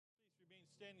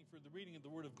standing for the reading of the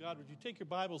Word of God, would you take your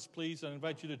Bibles, please? I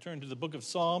invite you to turn to the book of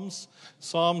Psalms.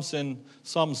 Psalms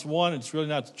 1. It's really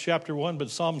not chapter 1, but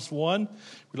Psalms 1.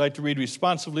 We'd like to read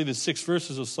responsively the 6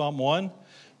 verses of Psalm 1.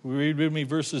 We read with me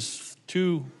verses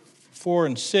 2, 4,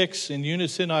 and 6. In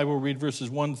unison, I will read verses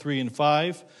 1, 3, and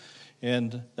 5.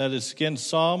 And that is, again,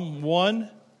 Psalm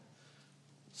 1.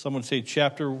 Some would say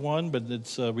chapter 1, but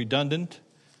it's redundant.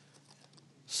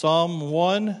 Psalm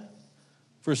 1,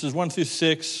 verses 1 through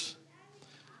 6.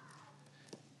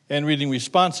 And reading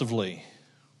responsively.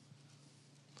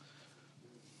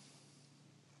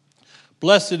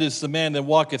 Blessed is the man that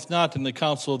walketh not in the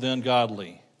counsel of the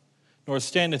ungodly, nor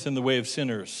standeth in the way of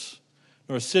sinners,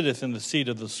 nor sitteth in the seat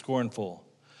of the scornful.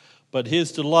 But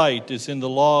his delight is in the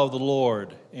law of the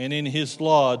Lord, and in his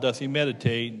law doth he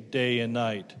meditate day and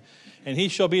night. And he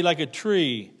shall be like a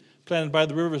tree planted by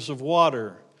the rivers of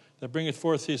water, that bringeth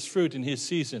forth his fruit in his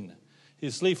season.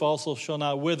 His leaf also shall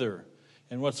not wither,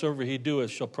 and whatsoever he doeth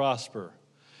shall prosper.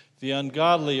 The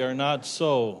ungodly are not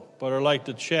so, but are like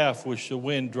the chaff which the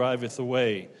wind driveth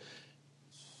away.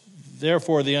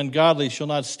 Therefore the ungodly shall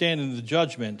not stand in the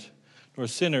judgment, nor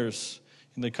sinners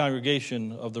in the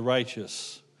congregation of the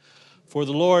righteous. For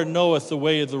the Lord knoweth the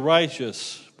way of the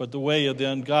righteous, but the way of the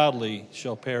ungodly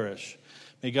shall perish.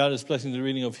 May God his blessing the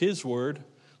reading of his word.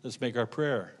 Let's make our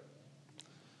prayer.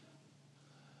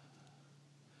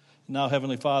 Now,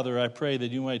 Heavenly Father, I pray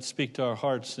that you might speak to our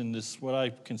hearts in this, what I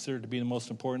consider to be the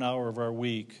most important hour of our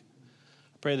week.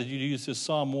 I pray that you use this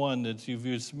Psalm 1 that you've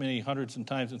used many hundreds and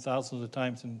times and thousands of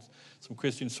times in some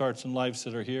Christians' hearts and lives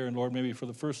that are here. And Lord, maybe for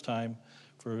the first time,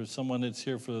 for someone that's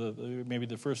here for maybe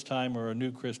the first time or a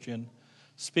new Christian,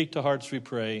 speak to hearts, we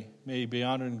pray. May you be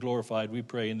honored and glorified, we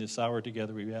pray, in this hour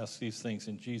together. We ask these things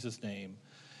in Jesus' name.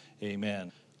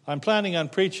 Amen. I'm planning on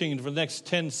preaching for the next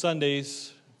 10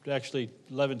 Sundays, actually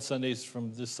 11 Sundays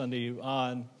from this Sunday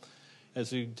on,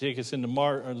 as we take us into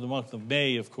the month of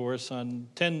May, of course, on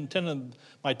 10 of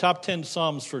my top 10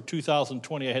 Psalms for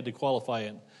 2020. I had to qualify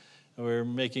it. We're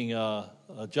making a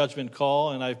judgment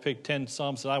call, and I've picked 10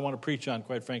 Psalms that I want to preach on,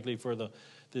 quite frankly, for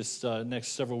this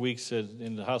next several weeks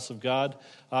in the house of God.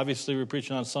 Obviously, we're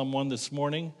preaching on Psalm 1 this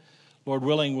morning. Lord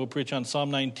willing, we'll preach on Psalm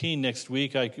 19 next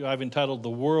week. I've entitled The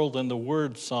World and the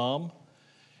Word Psalm.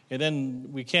 And then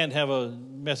we can't have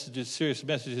serious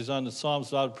messages on the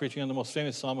Psalms without preaching on the most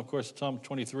famous Psalm, of course, Psalm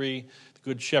 23, the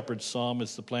Good Shepherd Psalm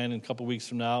is the plan in a couple weeks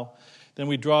from now. Then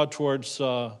we draw towards,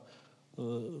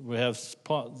 we have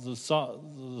the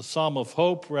Psalm of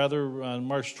Hope, on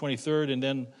March 23rd, and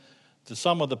then the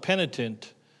Psalm of the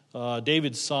Penitent,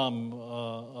 David's Psalm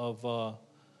of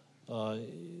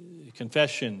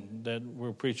confession that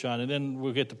we'll preach on. And then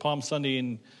we'll get to Palm Sunday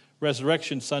and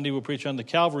Resurrection Sunday, we'll preach on the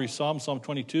Calvary Psalm, Psalm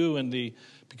 22, and the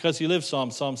Because He Lives Psalm,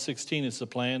 Psalm 16 is the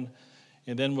plan.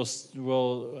 And then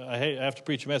I have to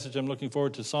preach a message. I'm looking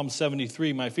forward to Psalm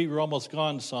 73, My Feet Were Almost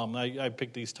Gone Psalm. I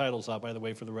picked these titles out, by the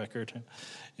way, for the record.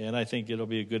 And I think it'll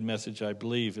be a good message, I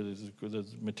believe. The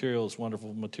material is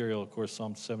wonderful material, of course,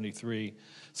 Psalm 73.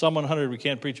 Psalm 100, we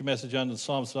can't preach a message on the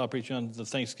Psalms without preaching on the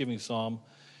Thanksgiving Psalm.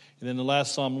 And then the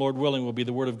last Psalm, Lord willing, will be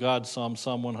the Word of God Psalm,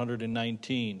 Psalm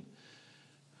 119.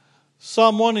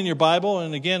 Psalm 1 in your Bible,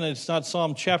 and again, it's not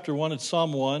Psalm chapter 1, it's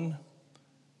Psalm 1.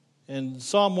 And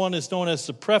Psalm 1 is known as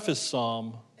the preface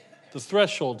psalm, the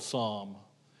threshold psalm.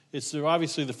 It's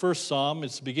obviously the first psalm,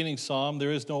 it's the beginning psalm.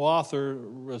 There is no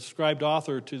ascribed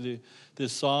author to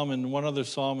this psalm, and one other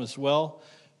psalm as well.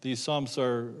 These psalms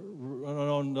are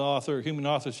unknown author, human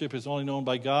authorship is only known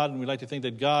by God, and we like to think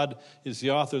that God is the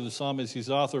author of the psalm, as he's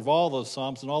the author of all those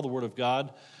psalms and all the Word of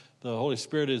God. The Holy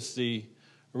Spirit is the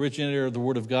originator of the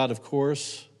Word of God, of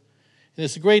course. And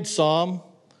it's a great psalm.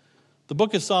 The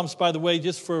book of Psalms, by the way,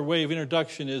 just for a way of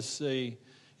introduction, is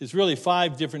really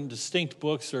 5 different distinct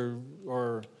books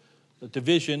or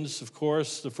divisions, of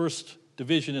course. The first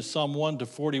division is Psalm 1 to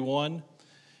 41.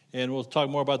 And we'll talk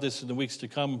more about this in the weeks to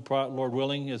come, Lord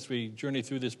willing, as we journey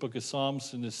through this book of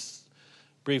Psalms in this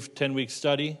brief 10-week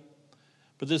study.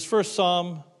 But this first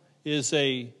psalm is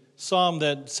a psalm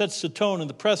that sets the tone and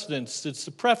the precedence. It's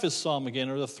the preface psalm again,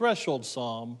 or the threshold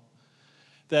psalm,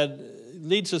 that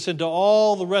leads us into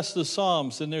all the rest of the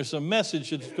psalms. And there's a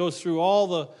message that goes through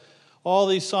all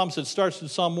these psalms that starts in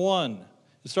Psalm 1.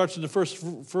 It starts in the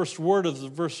first word of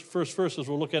the first verses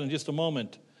we'll look at in just a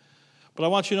moment. But I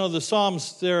want you to know the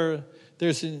psalms,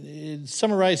 it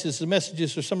summarizes, the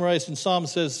messages are summarized in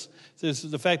Psalms, says there's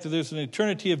the fact that there's an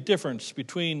eternity of difference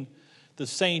between the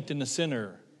saint and the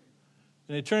sinner.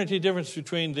 An eternity difference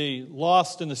between the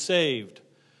lost and the saved.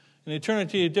 An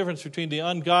eternity difference between the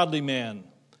ungodly man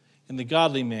and the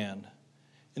godly man.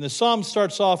 And the psalm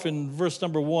starts off in verse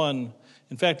number 1.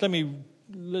 In fact, let me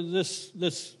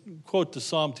let's quote the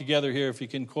psalm together here, if you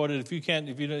can quote it. If you can't,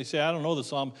 if you say, I don't know the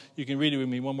psalm, you can read it with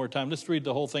me one more time. Let's read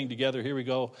the whole thing together. Here we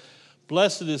go.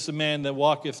 Blessed is the man that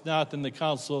walketh not in the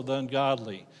counsel of the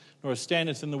ungodly, nor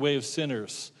standeth in the way of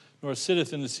sinners, nor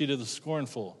sitteth in the seat of the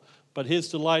scornful. But his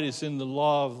delight is in the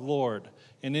law of the Lord,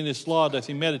 and in his law doth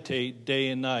he meditate day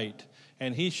and night.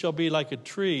 And he shall be like a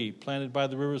tree planted by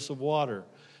the rivers of water,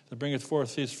 that bringeth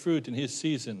forth his fruit in his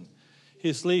season.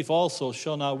 His leaf also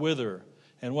shall not wither,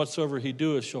 and whatsoever he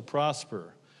doeth shall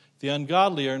prosper. The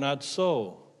ungodly are not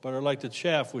so, but are like the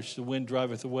chaff which the wind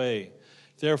driveth away.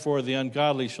 Therefore the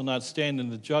ungodly shall not stand in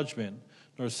the judgment,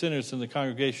 nor sinners in the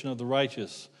congregation of the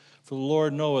righteous. For the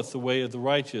Lord knoweth the way of the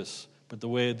righteous, but the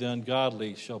way of the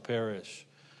ungodly shall perish.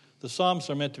 The Psalms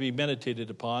are meant to be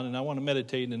meditated upon, and I want to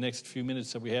meditate in the next few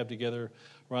minutes that we have together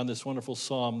around this wonderful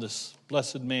psalm, this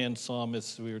blessed man psalm,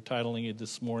 as we were titling it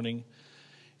this morning.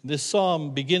 This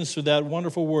psalm begins with that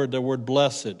wonderful word, the word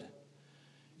blessed.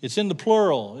 It's in the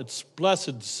plural. It's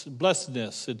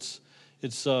blessedness.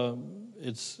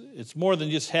 It's more than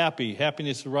just happy.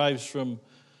 Happiness arrives from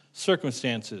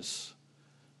circumstances.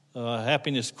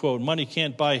 Happiness quote, money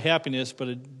can't buy happiness, but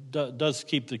it does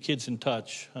keep the kids in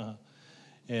touch.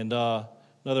 And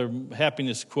another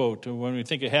happiness quote, when we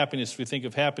think of happiness, we think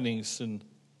of happenings. And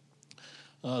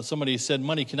somebody said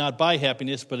money cannot buy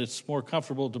happiness, but it's more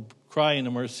comfortable to cry in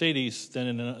a Mercedes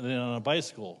than on a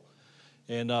bicycle.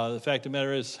 And the fact of the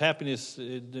matter is, happiness,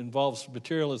 it involves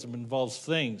materialism, it involves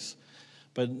things.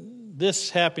 But this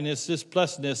happiness, this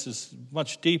blessedness is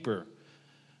much deeper.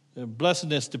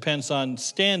 Blessedness depends on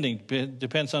standing,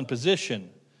 depends on position.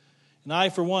 And I,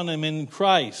 for one, am in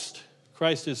Christ.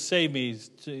 Christ has saved me.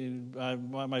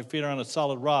 My feet are on a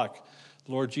solid rock,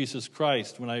 the Lord Jesus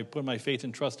Christ, when I put my faith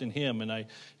and trust in him. And I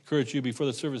encourage you before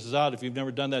the service is out, if you've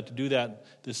never done that, to do that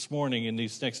this morning in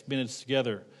these next minutes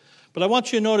together. But I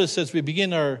want you to notice as we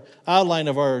begin our outline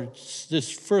of this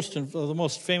first and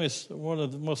one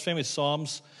of the most famous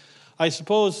psalms. I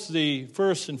suppose the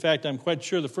first, in fact, I'm quite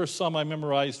sure the first psalm I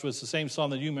memorized was the same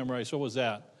psalm that you memorized. What was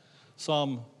that?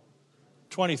 Psalm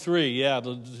 23, yeah,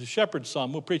 the shepherd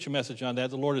psalm. We'll preach a message on that.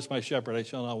 The Lord is my shepherd, I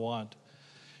shall not want.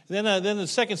 And then the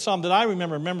second psalm that I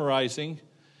remember memorizing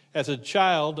as a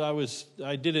child,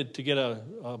 I did it to get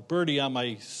a birdie on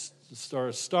my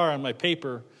star on my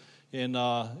paper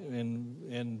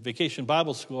in Vacation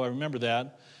Bible School. I remember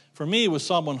that. For me, it was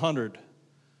Psalm 100.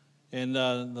 And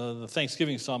the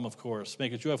Thanksgiving psalm, of course.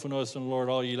 Make a joyful noise in the Lord,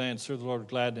 all ye lands. Serve the Lord with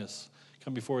gladness.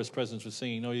 Come before his presence with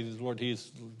singing. Know ye that the Lord, he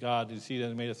is God. It is he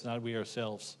that made us, not we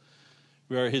ourselves.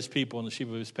 We are his people and the sheep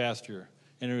of his pasture.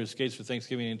 Enter his gates with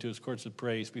thanksgiving, into his courts with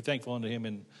praise. Be thankful unto him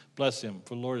and bless him.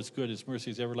 For the Lord is good, his mercy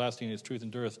is everlasting, and his truth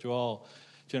endureth to all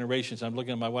generations. I'm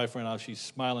looking at my wife right now. She's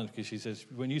smiling because she says,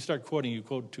 when you start quoting, you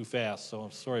quote too fast. So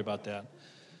I'm sorry about that.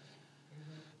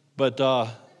 But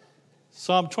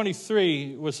Psalm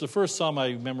 23 was the first psalm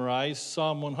I memorized.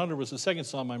 Psalm 100 was the second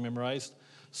psalm I memorized.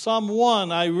 Psalm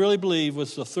 1, I really believe,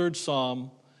 was the third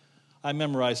psalm I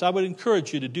memorized. I would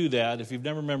encourage you to do that if you've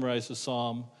never memorized a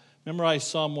psalm. Memorize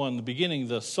Psalm 1, the beginning,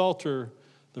 the Psalter,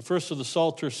 the first of the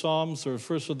Psalter psalms, or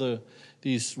first of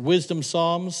these wisdom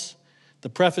psalms, the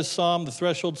preface psalm, the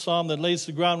threshold psalm that lays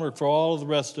the groundwork for all of the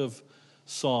rest of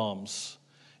psalms.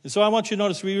 And so I want you to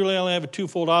notice we really only have a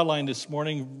twofold outline this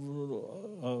morning.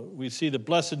 We see the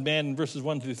blessed man in verses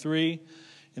 1 through 3,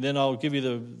 and then I'll give you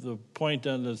the point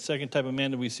on the second type of man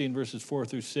that we see in verses 4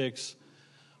 through 6.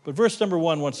 But verse number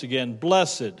 1, once again,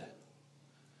 blessed.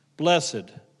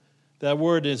 Blessed. That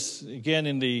word is, again,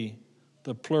 in the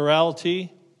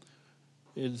plurality.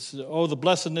 It's, the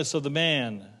blessedness of the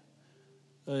man.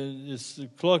 It's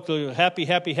colloquially, happy,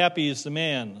 happy, happy is the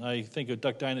man. I think of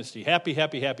Duck Dynasty. Happy,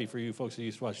 happy, happy for you folks that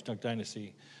used to watch Duck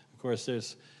Dynasty. Of course,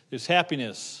 there's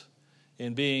happiness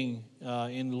in being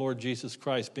in the Lord Jesus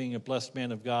Christ, being a blessed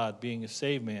man of God, being a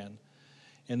saved man.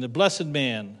 And the blessed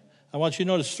man, I want you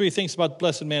to notice three things about the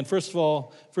blessed man. First of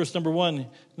all, verse number 1,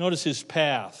 notice his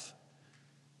path.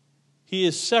 He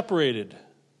is separated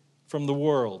from the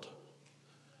world.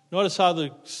 Notice how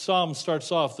the psalm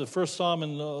starts off. The first psalm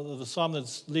and the psalm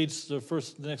that leads the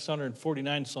next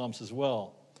 149 psalms as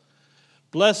well.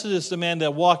 Blessed is the man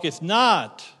that walketh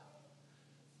not,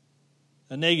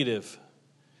 a negative,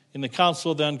 in the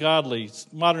counsel of the ungodly.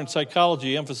 Modern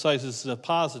psychology emphasizes the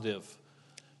positive.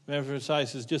 It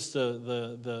emphasizes just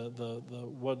what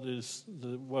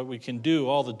we can do,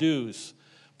 all the do's.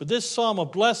 But this psalm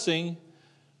of blessing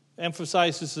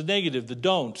emphasizes the negative, the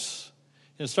don'ts.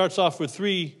 And it starts off with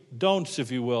three don'ts,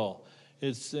 if you will.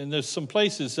 And there's some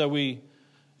places that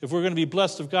if we're going to be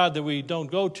blessed of God, that we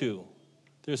don't go to.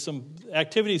 There's some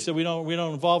activities that we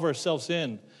don't involve ourselves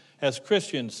in. as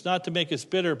Christians, not to make us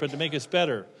bitter, but to make us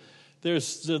better.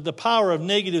 There's the power of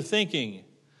negative thinking.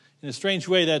 In a strange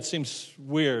way, that seems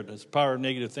weird, the power of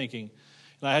negative thinking.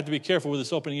 And I have to be careful with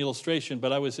this opening illustration,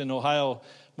 but I was in Ohio.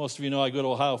 Most of you know I go to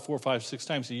Ohio 4, 5, 6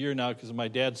 times a year now because of my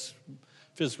dad's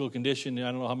physical condition.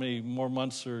 I don't know how many more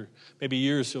months or maybe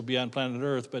years he'll be on planet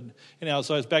Earth. But anyhow,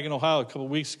 so I was back in Ohio a couple of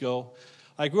weeks ago.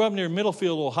 I grew up near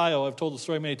Middlefield, Ohio. I've told the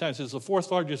story many times. It's the 4th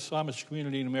largest Amish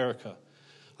community in America.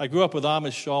 I grew up with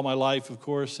Amish all my life, of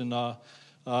course, and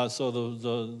so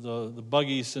the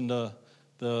buggies and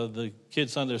the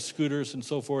kids on their scooters and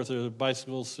so forth, their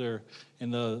bicycles, they're in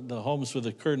the homes with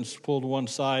the curtains pulled to one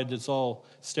side. It's all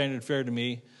standard fare to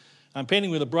me. I'm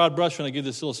painting with a broad brush when I give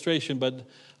this illustration, but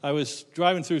I was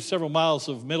driving through several miles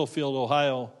of Middlefield,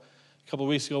 Ohio, a couple of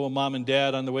weeks ago with Mom and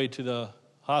Dad on the way to the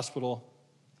hospital.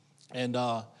 And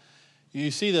you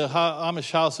see the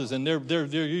Amish houses, and they're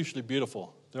usually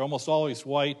beautiful. They're almost always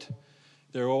white.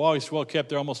 They're always well kept.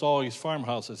 They're almost always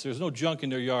farmhouses. There's no junk in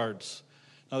their yards.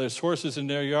 Now there's horses in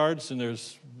their yards, and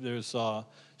there's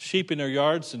sheep in their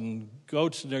yards, and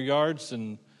goats in their yards,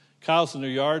 and cows in their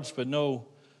yards, but no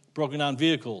broken down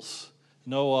vehicles,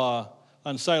 no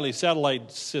unsightly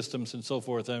satellite systems, and so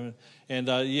forth. And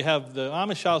you have the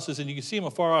Amish houses, and you can see them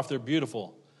afar off. They're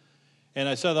beautiful. And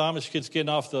I saw the Amish kids getting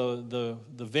off the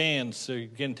vans. They're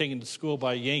getting taken to school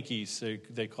by Yankees,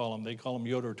 they call them. They call them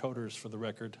Yoder Toters, for the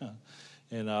record.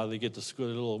 And they get to school,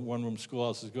 little one-room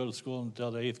schoolhouses, go to school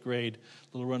until the 8th grade,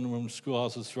 little one-room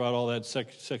schoolhouses throughout all that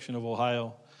section of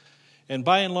Ohio. And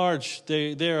by and large,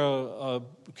 they're a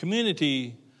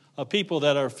community of people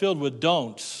that are filled with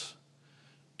don'ts.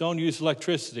 Don't use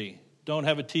electricity. Don't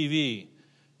have a TV.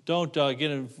 Don't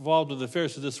get involved with the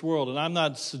affairs of this world. And I'm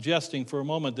not suggesting for a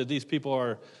moment that these people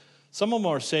are, some of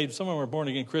them are saved, some of them are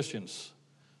born-again Christians.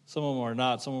 Some of them are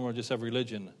not. Some of them just have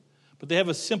religion. But they have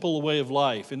a simple way of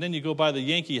life. And then you go by the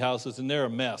Yankee houses, and they're a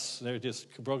mess. They're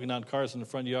just broken down cars in the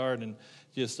front yard, and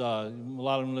just a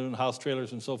lot of them live in house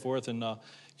trailers and so forth, and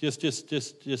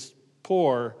just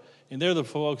poor. And they're the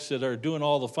folks that are doing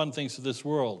all the fun things of this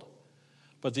world.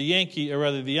 But the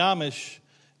Amish,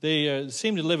 they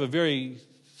seem to live a very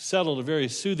settled, a very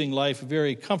soothing life, a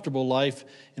very comfortable life.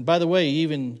 And by the way,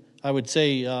 even I would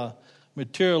say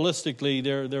materialistically,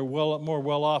 they're more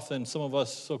well off than some of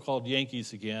us so-called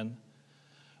Yankees again.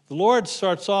 The Lord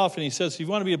starts off and he says, if you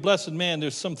want to be a blessed man,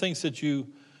 there's some things that you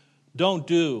don't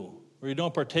do or you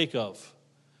don't partake of.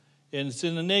 And it's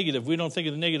in the negative. We don't think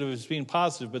of the negative as being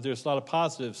positive, but there's a lot of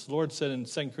positives. The Lord said in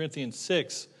 2 Corinthians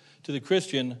 6 to the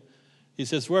Christian, he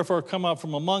says, wherefore come out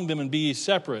from among them and be ye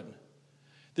separate.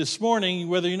 This morning,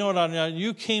 whether you know it or not,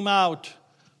 you came out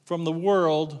from the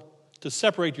world to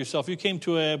separate yourself. You came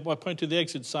to I point to the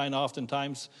exit sign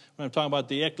oftentimes when I'm talking about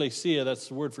the ecclesia. That's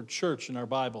the word for church in our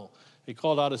Bible. They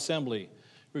called out assembly.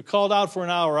 We're called out for an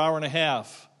hour and a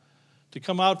half to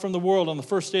come out from the world on the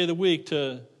first day of the week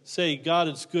to say, God,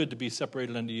 it's good to be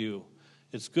separated unto you.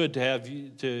 It's good to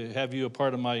have you a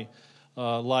part of my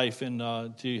life, and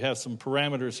to have some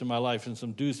parameters in my life and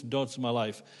some do's and don'ts in my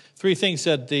life. Three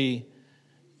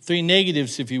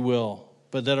negatives, if you will,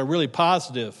 but that are really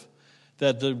positive,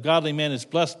 that the godly man is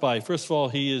blessed by. First of all,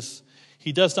 he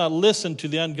does not listen to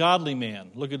the ungodly man.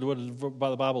 Look at what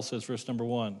the Bible says, verse number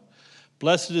 1.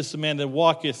 Blessed is the man that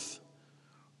walketh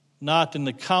not in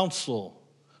the counsel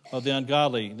of the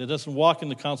ungodly, that doesn't walk in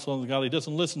the counsel of the ungodly,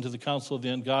 doesn't listen to the counsel of the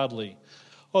ungodly.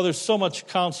 Oh, there's so much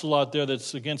counsel out there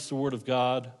that's against the Word of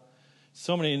God.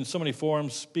 In so many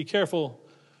forms. Be careful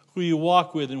who you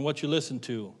walk with and what you listen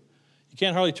to. You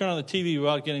can't hardly turn on the TV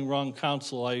without getting wrong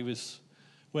counsel.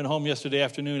 Went home yesterday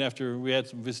afternoon after we had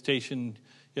some visitation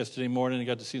yesterday morning and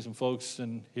got to see some folks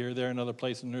and here, there, another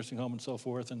place in the nursing home and so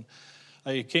forth. And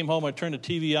I came home, I turned the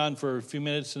TV on for a few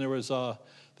minutes, and there was the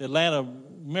Atlanta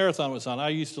Marathon was on. I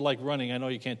used to like running. I know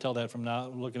you can't tell that from now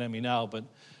looking at me now, but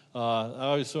I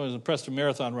always was impressed with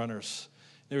marathon runners.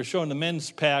 They were showing the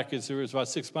men's pack as there was about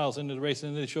 6 miles into the race,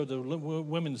 and then they showed the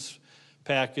women's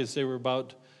pack as they were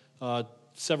about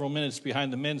several minutes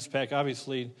behind the men's pack.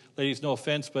 Obviously, ladies, no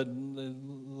offense, but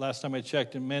last time I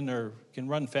checked, men can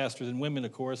run faster than women,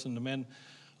 of course, and the men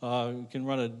can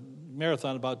run a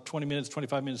marathon about 20 minutes,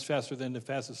 25 minutes faster than the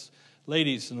fastest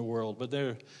ladies in the world. But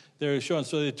they're showing.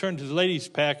 So they turned to the ladies'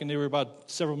 pack, and they were about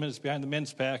several minutes behind the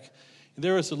men's pack. And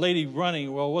there was a lady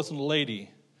running. Well, it wasn't a lady.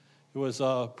 It was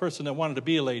a person that wanted to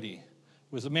be a lady.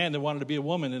 It was a man that wanted to be a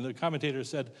woman. And the commentator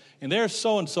said, and there's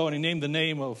so-and-so, and he named the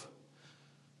name of,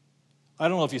 I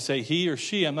don't know if you say he or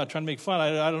she. I'm not trying to make fun.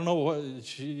 I don't know what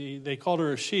they called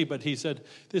her a she, but he said,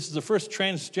 this is the first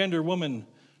transgender woman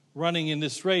running in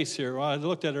this race here. Well, I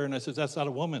looked at her and I said, that's not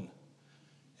a woman.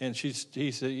 And he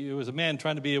said it was a man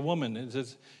trying to be a woman.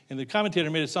 And the commentator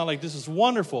made it sound like this is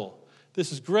wonderful.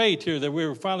 This is great here that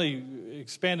we're finally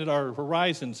expanded our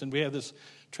horizons and we have this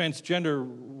transgender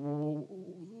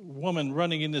woman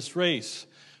running in this race.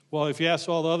 Well, if you ask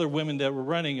all the other women that were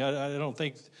running, I don't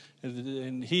think,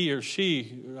 and he or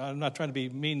she, I'm not trying to be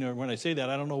mean when I say that.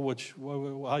 I don't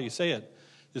know how you say it.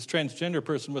 This transgender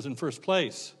person was in first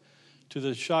place, to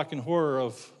the shock and horror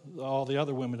of all the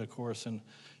other women, of course. And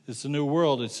it's a new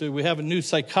world. We have a new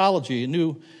psychology,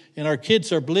 and our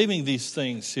kids are believing these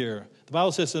things here. The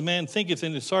Bible says, "The man thinketh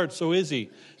in his heart, so is he."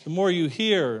 The more you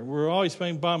hear, we're always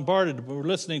being bombarded. We're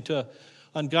listening to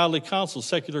ungodly counsel,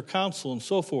 secular counsel, and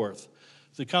so forth.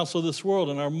 The counsel of this world,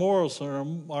 and our morals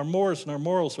and our mores and our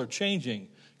morals are changing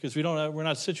because we're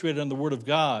not situated on the Word of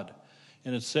God,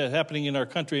 and it's happening in our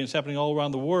country and it's happening all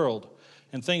around the world.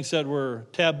 And things that were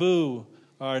taboo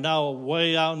are now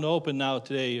way out in the open now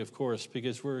today, of course,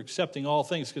 because we're accepting all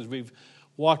things because we've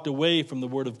walked away from the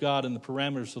Word of God and the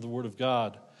parameters of the Word of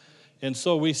God. And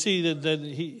so we see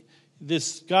that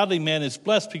this godly man is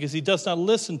blessed because he does not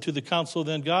listen to the counsel of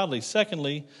the ungodly.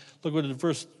 Secondly, look at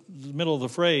the middle of the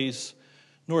phrase,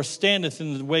 "nor standeth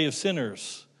in the way of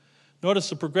sinners." Notice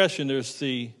the progression. There's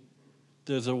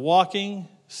a walking,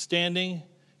 standing,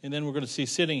 and then we're going to see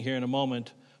sitting here in a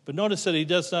moment. But notice that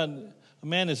a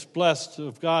man is blessed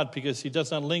of God because he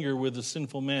does not linger with the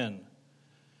sinful men.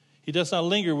 He does not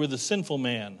linger with the sinful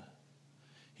man.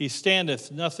 He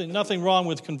standeth. Nothing wrong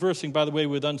with conversing, by the way,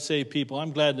 with unsaved people.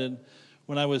 I'm glad that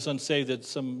when I was unsaved that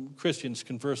some Christians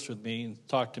conversed with me and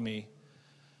talked to me.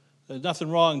 There's nothing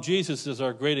wrong. Jesus is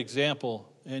our great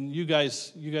example. And you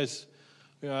guys,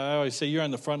 I always say you're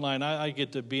on the front line. I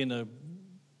get to be in the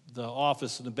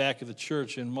office in the back of the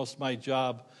church, and most of my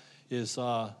job is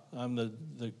I'm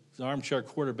the armchair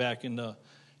quarterback in the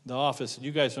office. And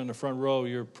you guys are in the front row.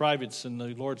 You're privates in the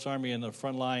Lord's Army in the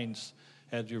front lines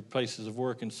at your places of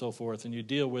work and so forth. And you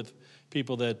deal with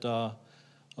people that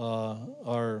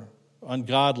are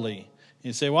ungodly. And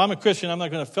you say, well, I'm a Christian. I'm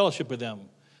not going to fellowship with them.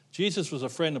 Jesus was a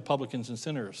friend of publicans and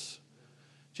sinners.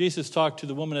 Jesus talked to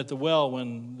the woman at the well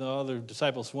when the other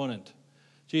disciples wouldn't.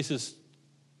 Jesus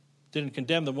didn't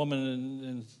condemn the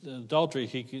woman in adultery.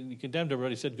 He condemned her, but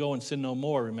he said, go and sin no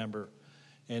more, remember.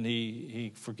 And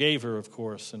he forgave her, of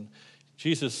course. And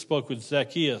Jesus spoke with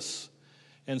Zacchaeus.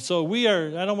 And so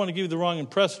I don't want to give you the wrong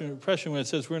impression when it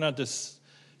says we're not to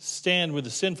stand with the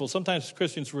sinful. Sometimes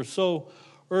Christians were so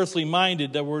earthly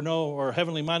minded or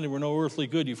heavenly minded, we're no earthly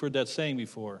good. You've heard that saying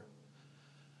before.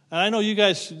 And I know you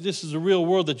guys, this is a real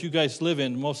world that you guys live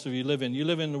in, most of you live in. You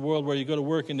live in a world where you go to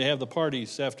work and they have the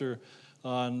parties after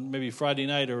on maybe Friday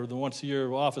night or the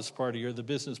once-a-year office party or the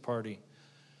business party.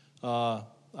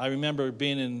 I remember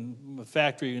being in a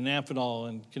factory in Amphenol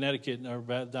in Connecticut,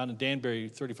 or down in Danbury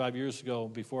 35 years ago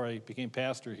before I became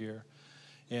pastor here.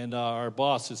 And our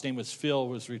boss, his name was Phil,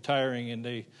 was retiring, and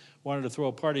they wanted to throw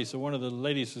a party. So one of the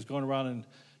ladies was going around and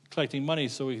collecting money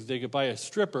so they could buy a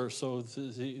stripper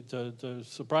to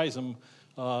surprise him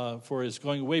for his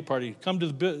going away party. Come to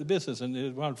the business, and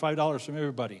it wanted $5 from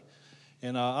everybody.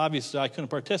 And obviously I couldn't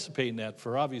participate in that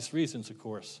for obvious reasons, of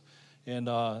course.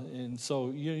 And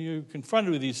so you're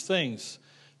confronted with these things,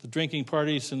 the drinking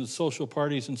parties and the social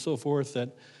parties and so forth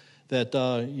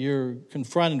that you're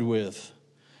confronted with.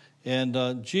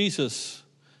 And Jesus,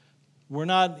 we're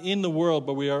not in the world,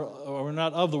 but we're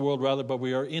not of the world, rather, but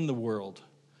we are in the world.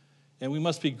 And we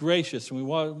must be gracious, and we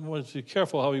want to be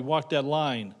careful how we walk that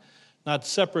line, not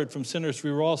separate from sinners.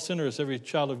 We were all sinners, every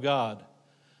child of God,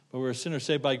 but we're sinners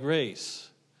saved by grace.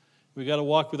 We've got to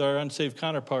walk with our unsaved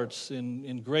counterparts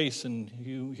in grace and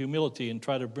humility and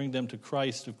try to bring them to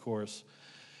Christ, of course.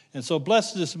 And so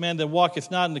blessed is the man that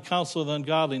walketh not in the counsel of the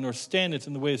ungodly, nor standeth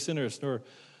in the way of sinners, nor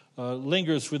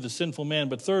lingers with the sinful man.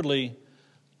 But thirdly,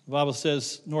 the Bible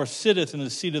says, nor sitteth in the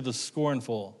seat of the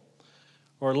scornful,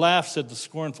 or laughs at the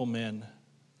scornful man,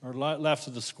 or laughs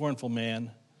at the scornful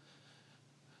man.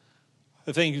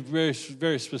 I think very,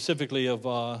 very specifically of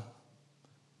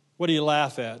what do you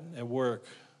laugh at work?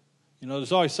 You know,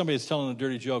 there's always somebody that's telling a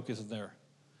dirty joke, isn't there?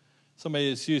 Somebody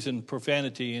that's using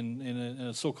profanity in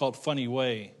a so-called funny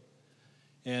way.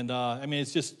 And, I mean,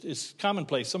 it's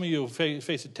commonplace. Some of you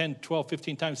face it 10, 12,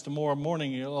 15 times tomorrow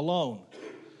morning alone.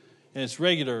 And it's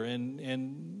regular.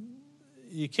 And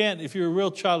you can't, if you're a real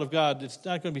child of God, it's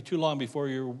not going to be too long before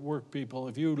your work people,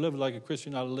 if you live like a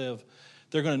Christian ought to live,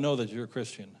 they're going to know that you're a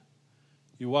Christian.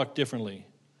 You walk differently.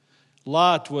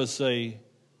 Lot was a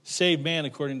saved man,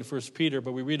 according to 1 Peter,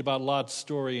 but we read about Lot's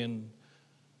story in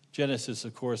Genesis,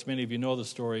 of course. Many of you know the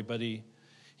story, but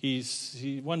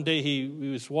one day he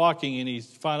was walking and he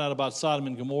found out about Sodom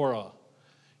and Gomorrah.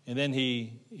 And then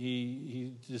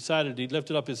he decided, he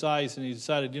lifted up his eyes and he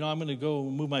decided, I'm going to go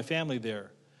move my family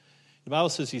there. The Bible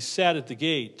says he sat at the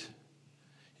gate.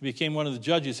 He became one of the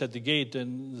judges at the gate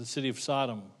in the city of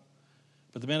Sodom.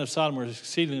 But the men of Sodom were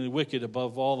exceedingly wicked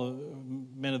above all the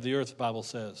men of the earth, the Bible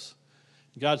says.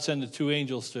 God sent the two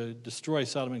angels to destroy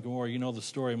Sodom and Gomorrah. You know the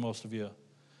story, most of you.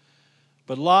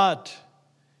 But Lot,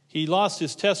 he lost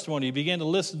his testimony. He began to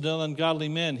listen to ungodly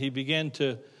men. He began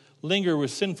to linger with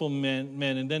sinful men,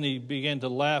 and then he began to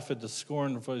laugh at the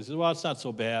scorn. He said, well, it's not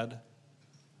so bad.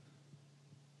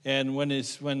 And when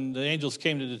the angels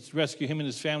came to rescue him and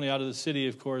his family out of the city,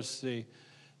 of course, they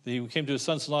came to his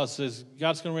sons-in-law and says,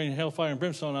 God's going to rain hellfire and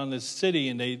brimstone on this city.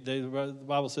 And the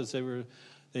Bible says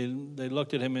they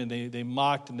looked at him and they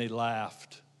mocked and they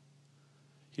laughed.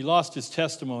 He lost his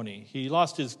testimony. He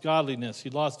lost his godliness. He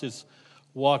lost his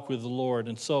walk with the Lord.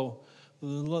 And so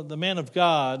the man of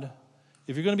God,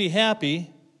 if you're going to be happy,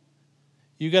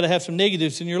 you've got to have some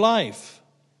negatives in your life.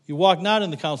 You walk not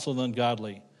in the counsel of the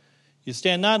ungodly. You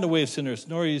stand not in the way of sinners,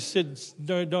 nor you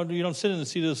don't sit in the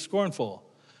seat of the scornful.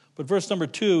 But verse number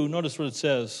 2, notice what it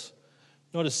says.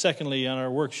 Notice secondly on our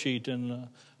worksheet and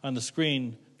on the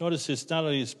screen, notice it's not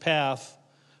only his path,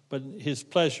 but his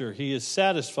pleasure. He is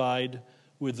satisfied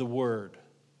with the word.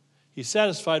 He's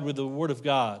satisfied with the word of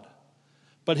God.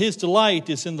 But his delight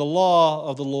is in the law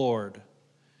of the Lord.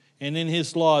 And in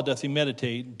his law doth he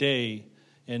meditate day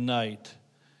and night.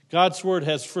 God's word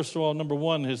has, first of all, number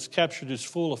one, has captured his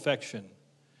full affection.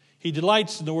 He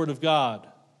delights in the word of God.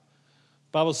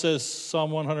 The Bible says,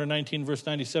 Psalm 119, verse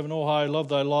 97, oh, how I love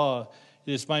thy law.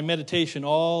 It is my meditation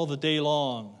all the day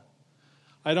long.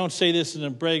 I don't say this in a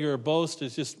brag or a boast.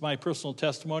 It's just my personal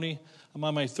testimony. I'm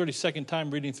on my 32nd time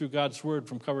reading through God's word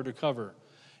from cover to cover.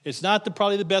 It's not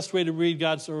probably the best way to read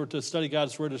God's or to study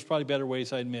God's word. There's probably better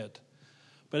ways, I admit.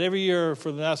 But every year,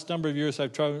 for the last number of years,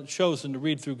 I've chosen to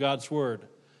read through God's word.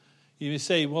 You may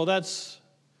say, well,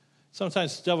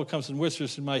 sometimes the devil comes and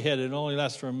whispers in my head. It only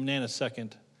lasts for a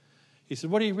nanosecond. He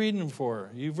said, what are you reading for?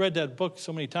 You've read that book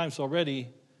so many times already.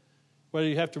 Why do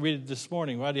you have to read it this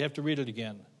morning? Why do you have to read it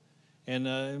again? And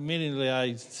immediately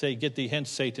I say, get thee hence,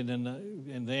 Satan.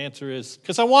 And the answer is,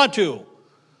 because I want to.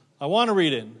 I want to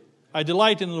read it. I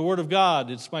delight in the word of God.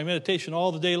 It's my meditation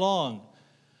all the day long.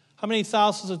 How many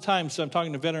thousands of times, I'm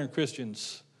talking to veteran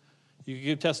Christians, you can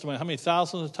give testimony, how many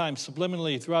thousands of times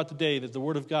subliminally throughout the day that the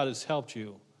word of God has helped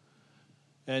you.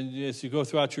 And as you go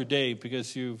throughout your day,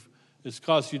 because it's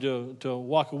caused you to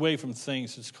walk away from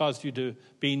things. It's caused you to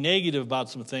be negative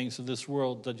about some things in this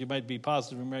world, that you might be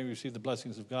positive and may receive the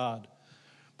blessings of God.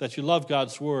 That you love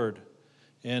God's word.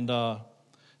 And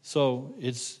so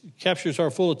it captures our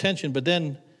full attention. But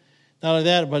then, not only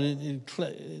that,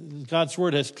 but God's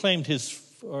word has captured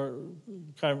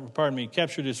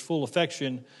his full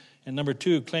affection. And number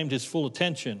 2, claimed his full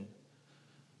attention.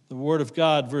 The word of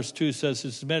God, verse 2 says,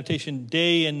 his meditation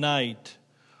day and night,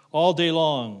 all day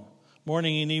long,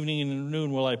 morning and evening and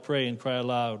noon will I pray and cry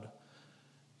aloud.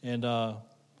 And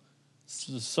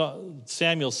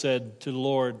Samuel said to the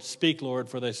Lord, speak, Lord,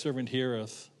 for thy servant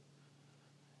heareth.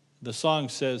 The song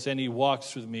says, and he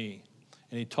walks with me,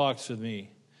 and he talks with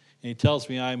me, and he tells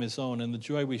me I am his own. And the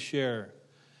joy we share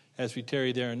as we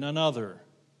tarry there, none other.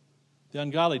 The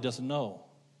ungodly doesn't know.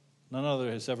 None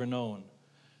other has ever known.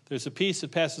 There's a peace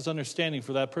that passes understanding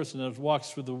for that person that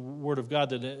walks through the Word of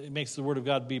God, that it makes the Word of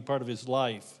God be part of his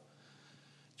life.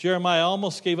 Jeremiah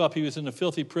almost gave up. He was in a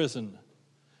filthy prison.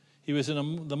 He was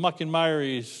in the muck and mire.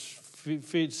 His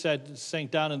feet sank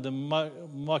down in the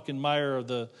muck and mire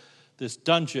of this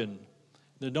dungeon.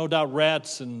 There are no doubt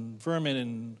rats and vermin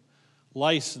and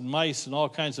lice and mice and all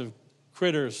kinds of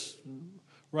critters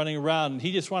running around. And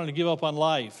he just wanted to give up on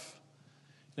life.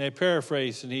 And I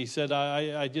paraphrase, and he said,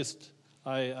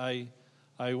 I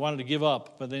wanted to give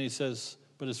up. But then he says,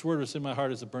 but his word was in my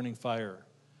heart as a burning fire,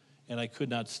 and I could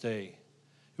not stay.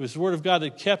 It was the word of God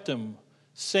that kept him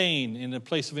sane in a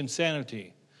place of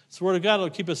insanity. It's the word of God that will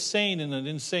keep us sane in an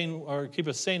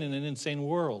insane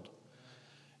world.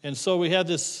 And so we have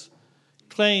this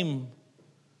claim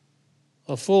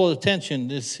of full attention,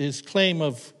 his claim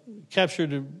of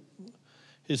the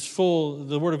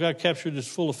word of God captured his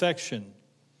full affection.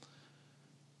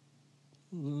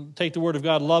 Take the word of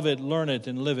God, love it, learn it,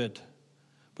 and live it.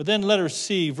 But then letter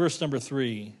C, verse number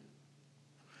 3.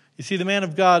 You see, the man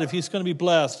of God, if he's going to be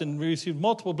blessed and receive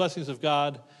multiple blessings of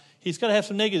God, he's got to have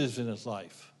some negatives in his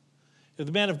life. If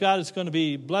the man of God is going to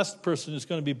be blessed person, is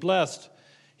going to be blessed,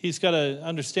 he's got to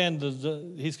understand,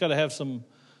 he's got to have some,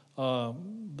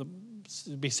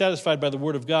 be satisfied by the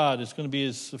word of God. It's going to be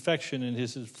his affection and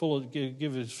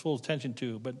give his full attention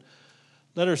to. But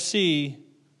letter C,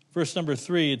 verse number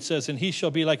 3, it says, and he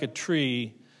shall be like a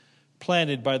tree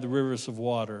planted by the rivers of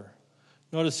water.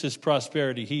 Notice his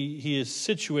prosperity. He is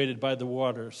situated by the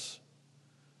waters.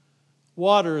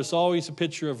 Water is always a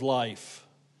picture of life.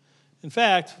 In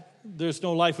fact, there's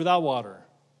no life without water.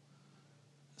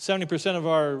 70% of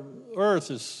our earth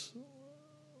is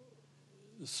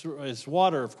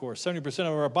water, of course. 70%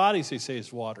 of our bodies, they say,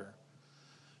 is water.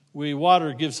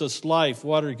 Water gives us life.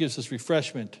 Water gives us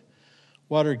refreshment.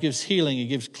 Water gives healing. It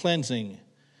gives cleansing.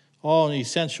 All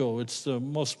essential. It's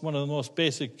one of the most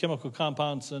basic chemical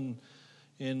compounds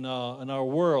in our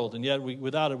world, and yet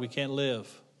without it we can't live.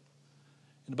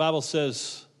 And the Bible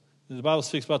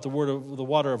speaks about the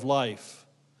water of life.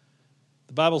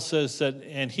 The Bible says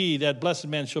that blessed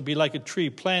man shall be like a tree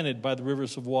planted by the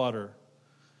rivers of water.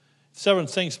 Several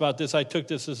things about this. I took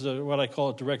this as what I call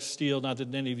a direct steal. Not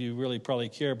that any of you really probably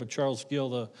care, but Charles Gill,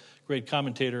 the great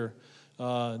commentator,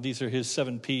 these are his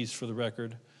 7 P's for the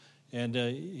record. And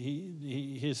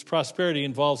his prosperity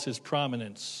involves his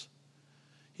prominence.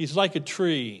 He's like a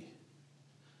tree.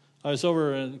 I was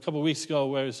over a couple of weeks ago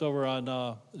where I was over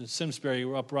on Simsbury.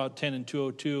 We're up Route 10 and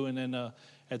 202, and then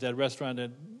at that restaurant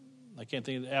I can't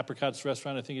think of the Apricots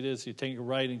restaurant, I think it is. You take a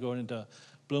right and go into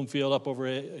Bloomfield up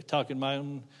over Talcott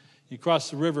Mountain. You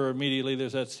cross the river immediately.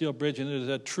 There's that steel bridge, and there's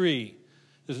that tree.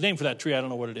 There's a name for that tree. I don't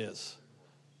know what it is.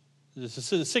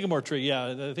 It's a sycamore tree,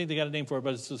 yeah. I think they got a name for it,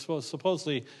 but it's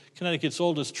supposedly Connecticut's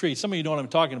oldest tree. Some of you know what I'm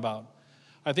talking about.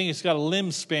 I think it's got a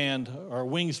limb span, or a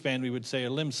wingspan, we would say, a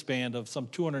limb span of some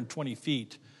 220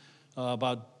 feet.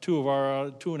 About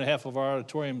 2.5 of our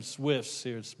auditorium's widths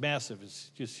here. It's massive.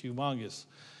 It's just humongous.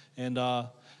 And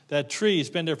that tree has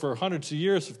been there for hundreds of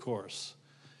years, of course.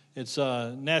 It's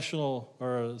a national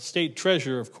or a state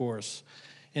treasure, of course.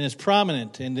 And it's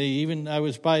prominent. And I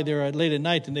was by there late at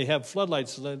night, and they have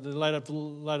floodlights that light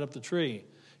up the tree.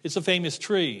 It's a famous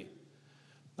tree.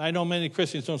 I know many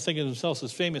Christians don't think of themselves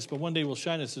as famous, but one day will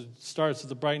shine as the stars of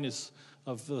the brightness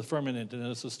of the firmament, and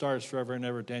as the stars forever and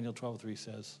ever, Daniel 12:3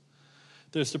 says.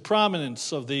 There's the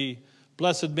prominence of the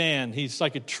blessed man. He's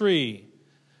like a tree.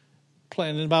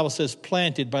 And the Bible says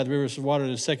planted by the rivers of water.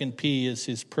 The 2nd P is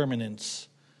his permanence.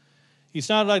 He's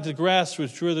not like the grass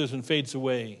which withers and fades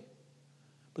away.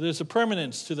 But there's a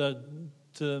permanence to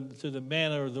the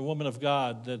man or the woman of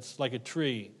God that's like a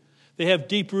tree. They have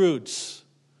deep roots.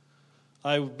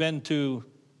 I've been to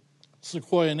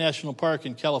Sequoia National Park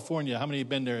in California. How many have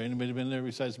been there? Anybody been there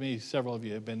besides me? Several of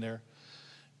you have been there.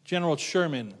 General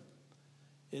Sherman.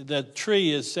 That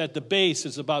tree is at the base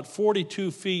is about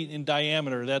 42 feet in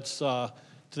diameter. That's to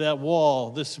that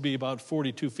wall. This would be about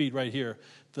 42 feet right here.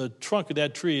 The trunk of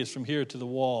that tree is from here to the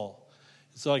wall.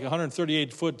 It's like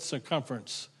 138-foot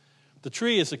circumference. The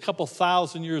tree is a couple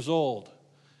thousand years old.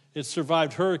 It's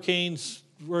survived hurricanes,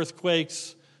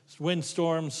 earthquakes,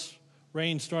 windstorms,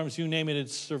 rainstorms, you name it.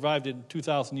 It's survived in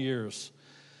 2,000 years.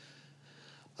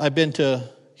 I've been to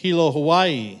Hilo,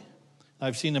 Hawaii.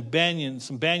 I've seen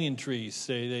some banyan trees.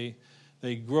 They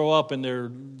grow up and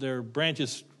their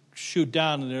branches shoot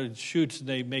down, and their shoots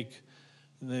they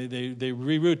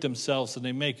reroot themselves, and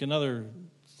they make another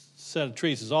set of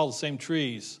trees. It's all the same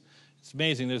trees. It's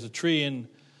amazing. There's a tree in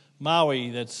Maui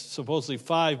that's supposedly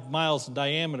 5 miles in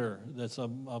diameter. That's a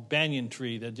banyan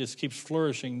tree that just keeps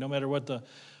flourishing no matter what the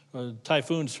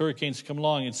typhoons, hurricanes come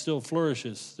along. It still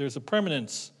flourishes. There's a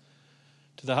permanence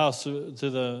to the house, to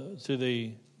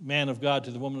the man of God,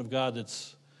 to the woman of God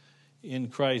that's in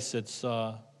Christ, that's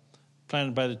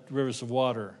planted by the rivers of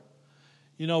water.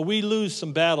 You know, we lose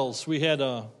some battles.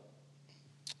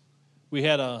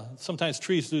 Sometimes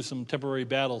trees lose some temporary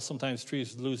battles. Sometimes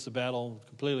trees lose the battle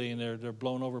completely, and they're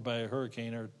blown over by a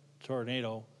hurricane or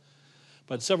tornado.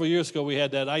 But several years ago, we had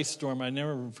that ice storm. I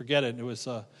never forget it. It was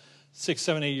 6,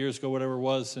 7, 8 years ago, whatever it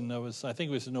was, and I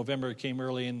think it was in November. It came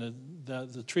early, and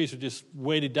the trees were just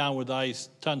weighted down with ice,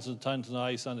 tons and tons of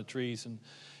ice on the trees,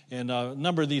 and a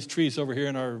number of these trees over here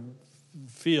in our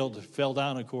field fell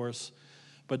down, of course.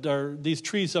 But these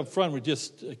trees up front were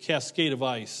just a cascade of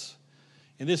ice.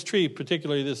 And this tree,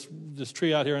 particularly this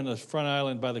tree out here on the front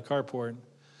island by the carport,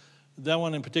 that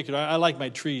one in particular, I like my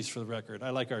trees for the record. I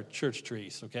like our church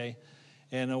trees, okay?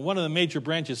 And one of the major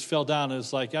branches fell down. It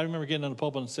was like, I remember getting on the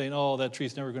pulpit and saying, oh, that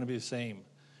tree's never going to be the same.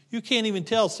 You can't even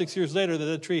tell 6 years later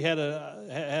that tree had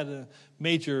a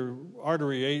major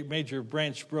artery, a major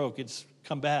branch broke. It's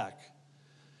come back.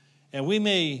 And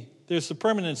there's the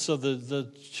permanence of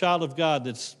the child of God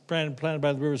that's planted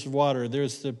by the rivers of water.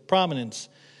 There's the prominence.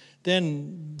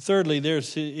 Then, thirdly,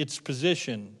 there's its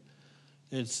position.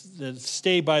 It's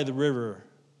stay by the river.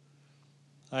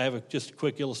 I have just a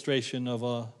quick illustration of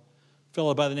a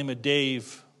fellow by the name of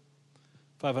Dave,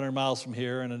 500 miles from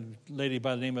here, and a lady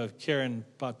by the name of Karen,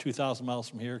 about 2,000 miles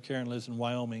from here. Karen lives in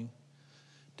Wyoming.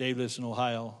 Dave lives in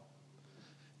Ohio.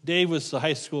 Dave was the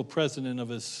high school president of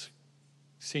his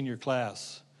senior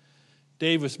class.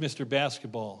 Dave was Mr.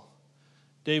 Basketball.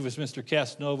 Dave was Mr.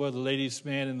 Casanova, the ladies'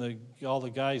 man, and all the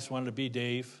guys wanted to be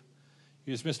Dave. He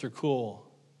was Mr. Cool.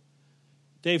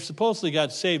 Dave supposedly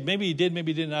got saved. Maybe he did,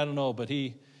 maybe he didn't, I don't know. But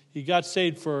he got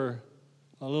saved for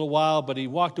a little while, but he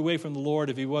walked away from the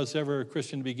Lord, if he was ever a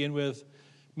Christian to begin with,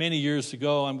 many years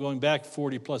ago. I'm going back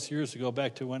 40-plus years ago,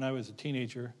 back to when I was a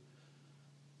teenager.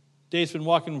 Dave's been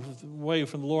walking away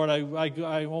from the Lord.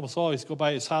 I almost always go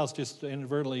by his house just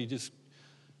inadvertently,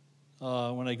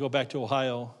 when I go back to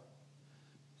Ohio.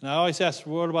 And I always ask,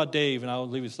 what about Dave? And I'll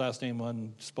leave his last name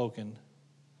unspoken.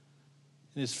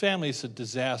 And his family is a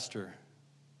disaster.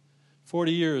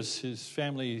 40 years, his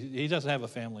family, he doesn't have a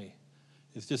family.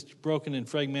 It's just broken and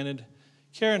fragmented.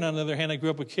 Karen, on the other hand, I grew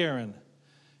up with Karen.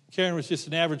 Karen was just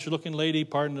an average-looking lady,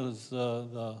 pardon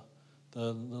the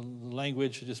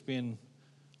language, just being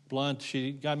blunt.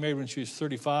 She got married when she was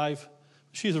 35.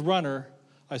 She's a runner.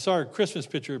 I saw her Christmas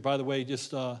picture, by the way,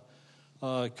 just a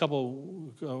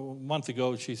month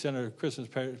ago. She sent her Christmas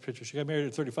picture. She got married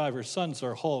at 35. Her sons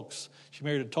are Hulks. She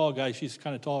married a tall guy. She's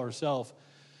kind of tall herself.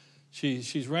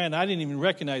 She's ran. I didn't even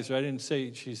recognize her. I didn't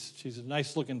say she's a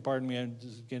nice-looking, pardon me,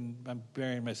 I'm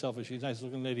burying myself, but she's a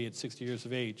nice-looking lady at 60 years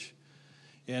of age.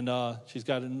 And she's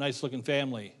got a nice-looking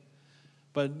family.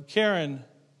 But Karen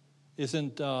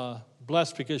isn't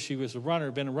blessed because she was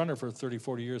been a runner for 30,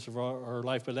 40 years of her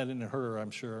life, but that didn't hurt her,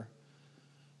 I'm sure.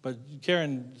 But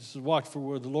Karen walked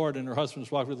with the Lord, and her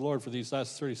husband's walked with the Lord for these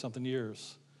last 30-something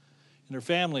years. And her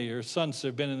family, her sons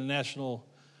have been in the national,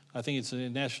 I think it's a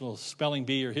national spelling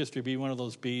bee or history bee, one of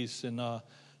those bees, and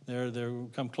they're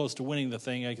come close to winning the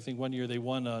thing. I think one year they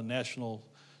won a national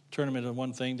tournament on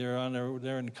one thing. They're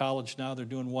in college now. They're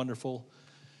doing wonderful.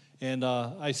 And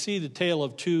I see the tale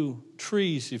of two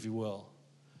trees, if you will.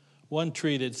 One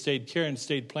tree that Karen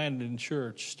stayed planted in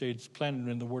church, stayed planted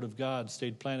in the Word of God,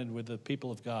 stayed planted with the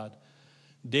people of God.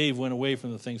 Dave went away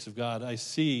from the things of God. I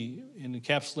see, in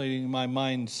encapsulating my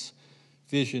mind's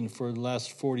vision for the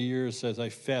last 40 years as I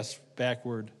fast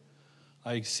backward,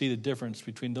 I see the difference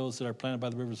between those that are planted by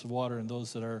the rivers of water and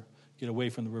those that get away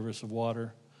from the rivers of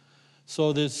water.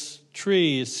 So this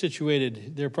tree is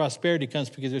situated, their prosperity comes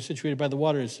because they're situated by the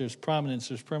waters. There's prominence,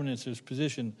 there's permanence, there's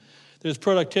position, there's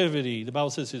productivity. The Bible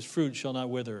says his fruit shall not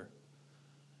wither.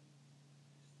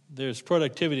 There's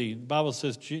productivity. The Bible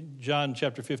says, John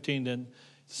chapter 15, then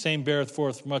the same beareth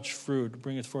forth much fruit,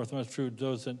 bringeth forth much fruit.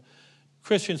 Those that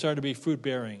Christians are to be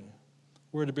fruit-bearing.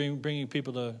 We're to be bringing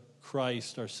people to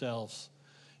Christ ourselves.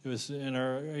 It was in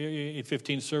our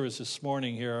 8:15 service this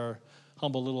morning here, our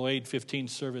humble little 8:15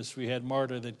 service. We had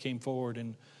Marta that came forward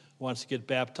and wants to get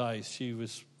baptized. She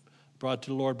was brought to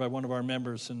the Lord by one of our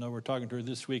members, and we're talking to her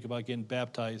this week about getting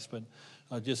baptized, but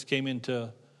just came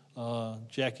into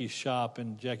Jackie's shop,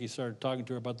 and Jackie started talking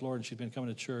to her about the Lord, and she's been coming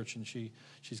to church, and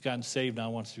she's gotten saved now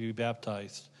and wants to be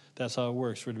baptized. That's how it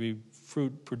works. We're to be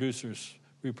fruit producers,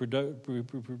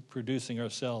 reproducing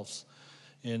ourselves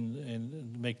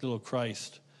and make little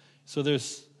Christ. So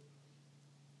there's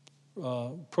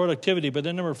productivity, but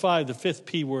then number 5, the 5th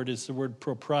P word is the word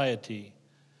propriety.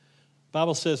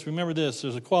 Bible says, remember this,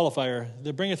 there's a qualifier,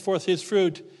 that bringeth forth his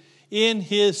fruit in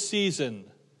his season.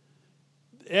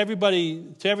 To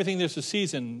everything there's a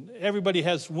season. Everybody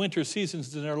has winter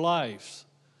seasons in their lives.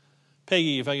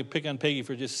 Peggy, if I could pick on Peggy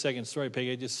for just a second. Sorry,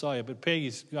 Peggy, I just saw you. But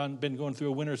Peggy's been going through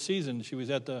a winter season. She was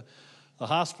at the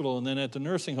hospital and then at the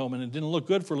nursing home, and it didn't look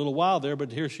good for a little while there,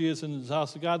 but here she is in the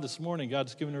house of God this morning.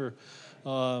 God's given her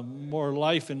more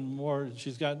life and more.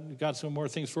 She's got some more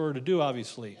things for her to do,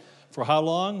 obviously. For how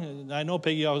long? I know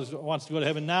Peggy always wants to go to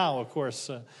heaven now, of course.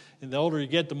 And the older you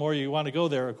get, the more you want to go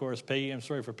there, of course. Peggy, I'm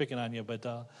sorry for picking on you, but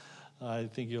I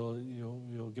think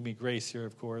you'll give me grace here,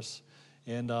 of course.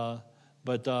 And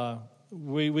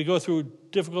we go through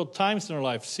difficult times in our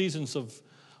life, seasons of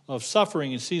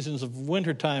suffering and seasons of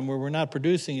wintertime where we're not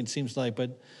producing, it seems like.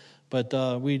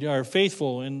 But we are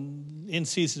faithful in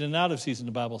season and out of season,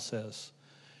 the Bible says.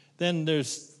 Then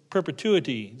there's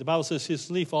perpetuity. The Bible says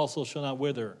his leaf also shall not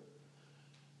wither.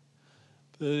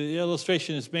 The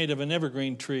illustration is made of an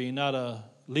evergreen tree, not a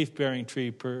leaf-bearing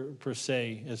tree per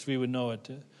se, as we would know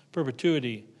it.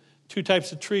 Perpetuity. 2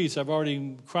 types of trees. I've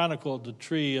already chronicled the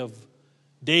tree of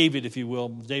David, if you will,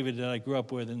 David that I grew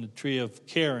up with, and the tree of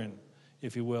Karen,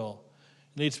 if you will.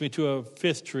 It leads me to a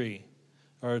 5th tree,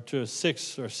 or to a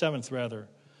 6th or 7th rather.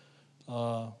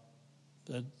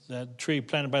 That tree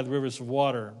planted by the rivers of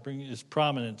water, bring his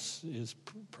prominence, his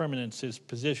permanence, his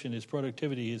position, his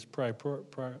productivity, his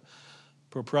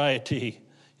propriety,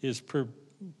 his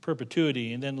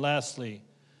perpetuity. And then lastly,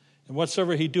 And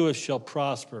whatsoever he doeth shall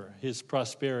prosper, his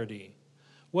prosperity.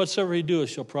 Whatsoever he doeth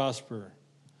shall prosper.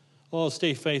 Oh,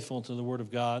 stay faithful to the word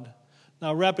of God.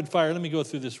 Now, rapid fire, let me go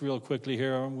through this real quickly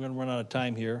here. I'm going to run out of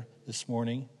time here this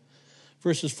morning.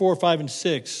 Verses 4, 5, and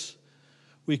 6.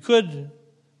 We could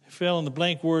fill in the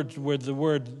blank word with the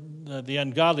word the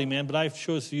ungodly man, but I've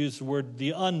chosen to use the word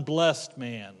the unblessed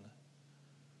man.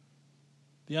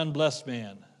 The unblessed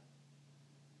man.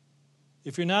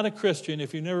 If you're not a Christian,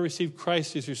 if you've never received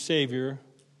Christ as your Savior,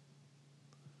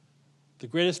 the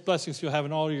greatest blessings you'll have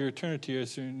in all your eternity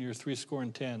is in your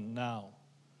 70 now,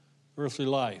 earthly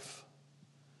life.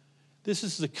 This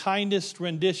is the kindest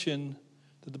rendition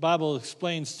that the Bible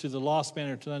explains to the lost man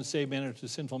or to the unsaved man or to the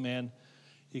sinful man.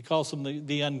 He calls him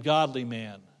the ungodly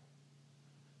man.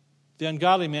 The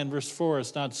ungodly man, verse 4,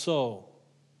 is not so.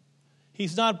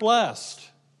 He's not blessed.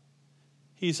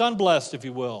 He's unblessed, if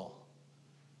you will.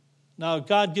 Now,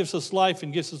 God gives us life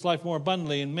and gives us life more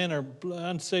abundantly, and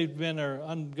unsaved men or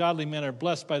ungodly men are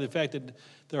blessed by the fact that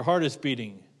their heart is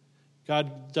beating.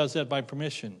 God does that by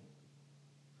permission.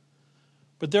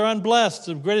 But they're unblessed.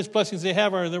 The greatest blessings they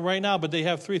have are there right now, but they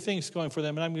have three things going for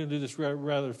them, and I'm going to do this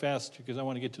rather fast because I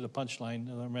want to get to the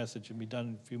punchline of our message and be done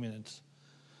in a few minutes.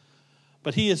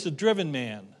 But he is a driven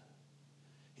man.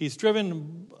 He's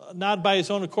driven not by his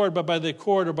own accord, but by the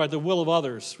accord or by the will of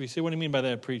others. We say, what do you mean by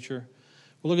that, preacher?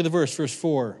 Well, look at the verse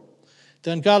 4.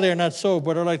 The ungodly are not so,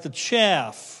 but are like the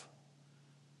chaff.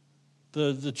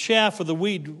 The chaff of the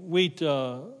wheat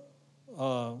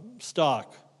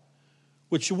stalk,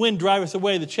 which the wind driveth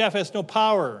away. The chaff has no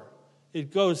power.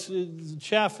 The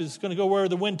chaff is going to go where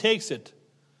the wind takes it.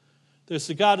 There's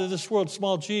the god of this world,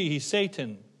 small g. He's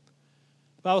Satan.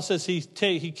 The Bible says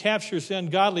he captures the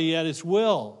ungodly at his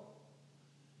will.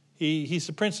 He's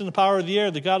the prince and the power of the air,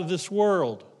 the god of this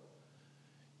world.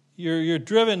 You're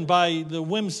driven by the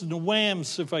whims and the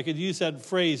whams, if I could use that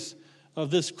phrase, of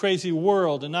this crazy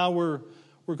world. And now we're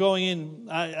going in.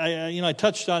 I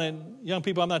touched on it. Young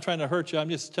people, I'm not trying to hurt you. I'm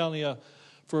just telling you,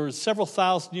 for several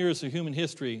thousand years of human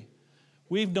history,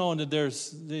 we've known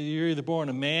that you're either born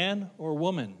a man or a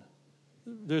woman.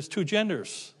 There's two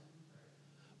genders.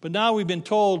 But now we've been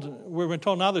told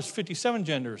now there's 57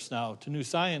 genders now to new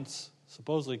science,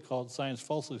 supposedly called science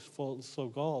falsely so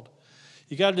called.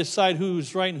 You got to decide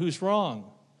who's right and who's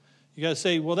wrong. You got to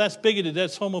say, well, that's bigoted,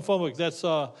 that's homophobic,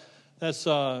 that's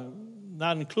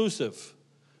not inclusive.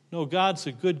 No, God's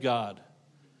a good God.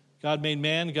 God made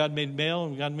man, God made male,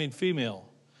 and God made female.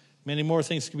 Many more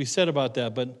things can be said about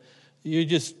that, but you're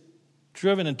just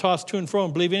driven and tossed to and fro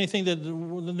and believe anything that the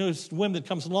newest whim that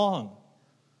comes along.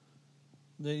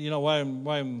 You know why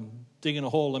I'm digging a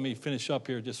hole? Let me finish up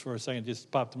here just for a second.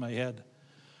 Just popped in my head.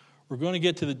 We're going to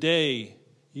get to the day.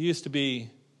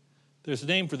 There's a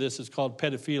name for this. It's called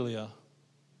pedophilia.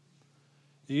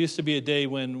 It used to be a day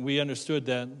when we understood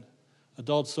that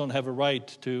adults don't have a right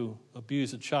to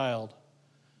abuse a child.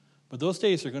 But those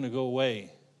days are going to go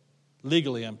away.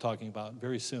 Legally, I'm talking about,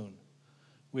 very soon.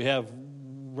 We have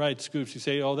rights groups who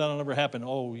say, oh, that'll never happen.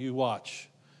 Oh, you watch.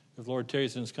 If Lord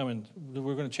tarries and is coming,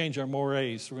 we're going to change our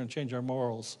mores. We're going to change our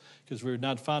morals because we're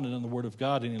not founded on the Word of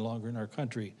God any longer in our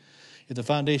country. If the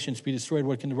foundations be destroyed,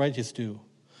 what can the righteous do?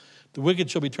 The wicked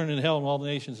shall be turned into hell, and all the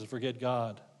nations will forget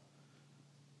God.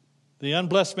 The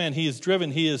unblessed man, he is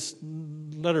driven. He is,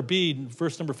 letter B,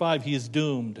 verse number 5, he is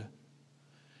doomed.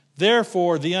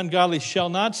 Therefore, the ungodly shall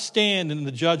not stand in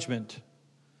the judgment,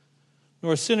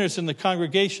 nor sinners in the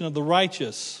congregation of the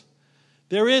righteous.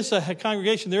 There is a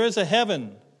congregation, there is a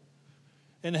heaven.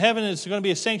 And heaven is going to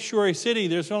be a sanctuary city.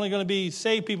 There's only going to be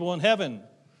saved people in heaven.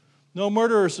 No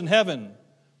murderers in heaven.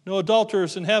 No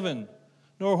adulterers in heaven.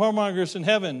 No whoremongers in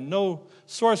heaven. No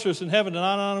sorcerers in heaven. And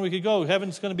on we could go.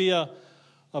 Heaven's going to be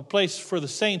a place for the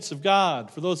saints of God,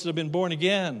 for those that have been born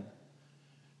again.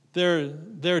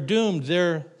 They're doomed.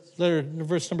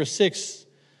 Verse number 6,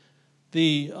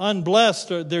 the unblessed,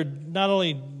 they're not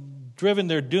only driven,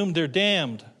 they're doomed, they're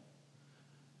damned.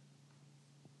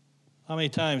 How many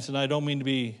times, and I don't mean to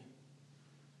be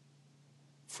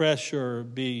fresh or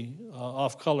be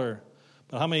off color,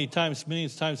 but how many times,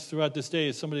 millions of times throughout this day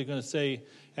is somebody going to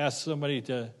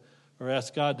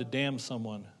ask God to damn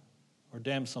someone or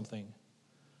damn something?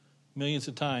 Millions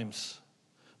of times.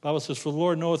 The Bible says, for the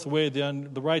Lord knoweth the way of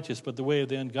the righteous, but the way of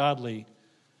the ungodly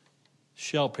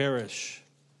shall perish.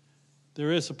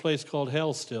 There is a place called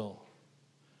hell still.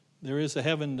 There is a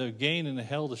heaven to gain and a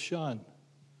hell to shun.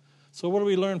 So what do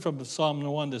we learn from Psalm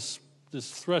 1, this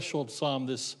threshold psalm,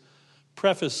 this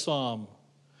preface psalm?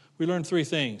 We learn three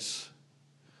things.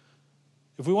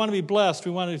 If we want to be blessed,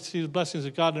 we want to see the blessings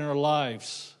of God in our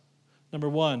lives. Number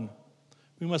one,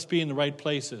 we must be in the right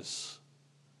places,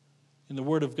 in the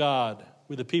Word of God.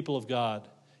 with the people of God,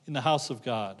 in the house of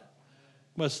God.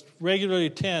 Must regularly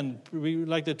tend,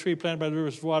 like the tree planted by the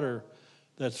rivers of water,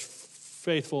 that's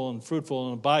faithful and fruitful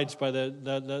and abides by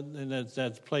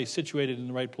that place, situated in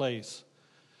the right place.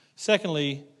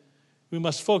 Secondly, we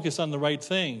must focus on the right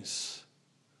things.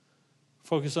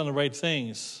 Focus on the right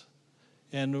things.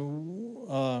 And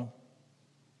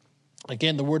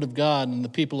again, the Word of God and the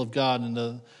people of God and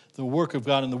the work of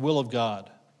God and the will of God.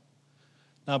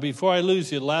 Now, before I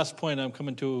lose you, the last point I'm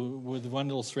coming to with one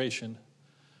illustration.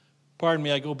 Pardon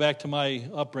me, I go back to my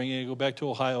upbringing. I go back to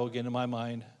Ohio again in my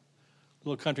mind.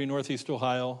 Little country, northeast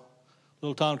Ohio.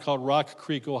 Little town called Rock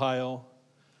Creek, Ohio.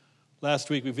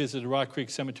 Last week we visited Rock Creek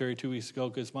Cemetery 2 weeks ago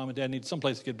because Mom and Dad needed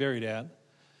someplace to get buried at.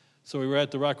 So we were at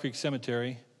the Rock Creek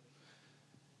Cemetery.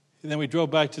 And then we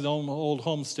drove back to the old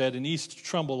homestead in East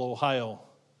Trumbull, Ohio.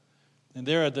 And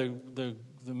there at the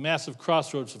massive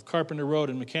crossroads of Carpenter Road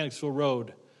and Mechanicsville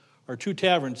Road are two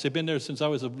taverns. They've been there since I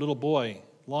was a little boy,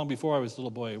 long before I was a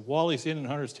little boy. Wally's Inn and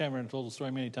Hunter's Tavern. I've told the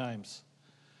story many times.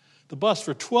 The bus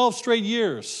for 12 straight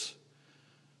years.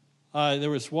 There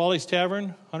was Wally's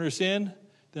Tavern, Hunter's Inn,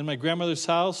 then my grandmother's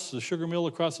house, the sugar mill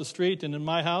across the street, and then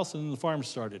my house, and then the farm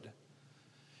started.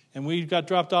 And we got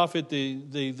dropped off at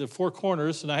the Four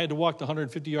Corners, and I had to walk the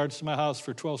 150 yards to my house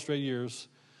for 12 straight years,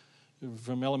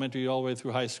 from elementary all the way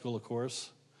through high school, of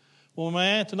course. Well, my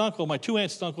aunt and uncle, my two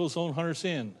aunts and uncles owned Hunter's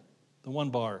Inn, the one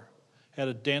bar. Had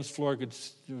a dance floor,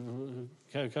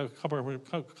 a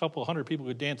couple hundred people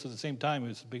could dance at the same time. It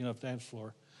was a big enough dance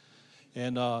floor.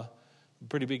 And a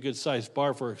pretty big, good-sized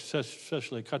bar for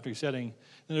especially a country setting.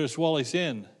 Then there was Wally's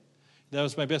Inn. That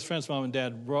was my best friend's mom and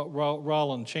dad.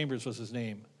 Roland Chambers was his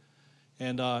name.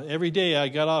 And every day I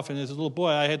got off, and as a little boy,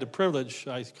 I had the privilege,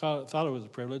 I thought it was a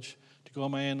privilege, to go to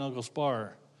my aunt and uncle's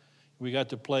bar. We got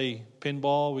to play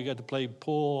pinball. We got to play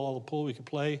pool, all the pool we could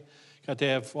play. Got to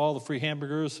have all the free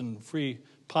hamburgers and free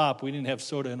pop. We didn't have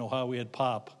soda in Ohio. We had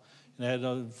pop. And I had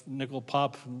a nickel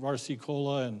pop, RC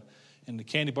Cola, and the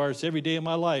candy bars every day of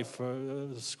my life.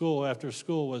 After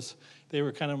school, they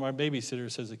were kind of my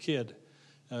babysitters as a kid,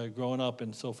 growing up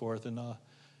and so forth. And a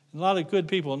lot of good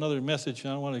people. Another message, I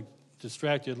don't want to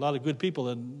distract you. A lot of good people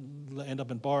that end up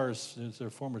in bars as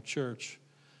their former church.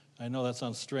 I know that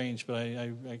sounds strange, but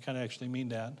I kind of actually mean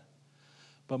that.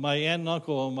 But my aunt and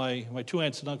uncle, my two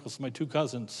aunts and uncles, my two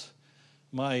cousins,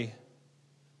 my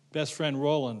best friend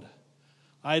Roland,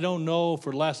 I don't know,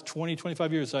 for the last 20,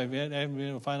 25 years, I haven't been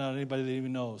able to find out anybody that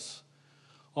even knows.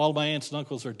 All my aunts and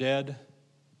uncles are dead.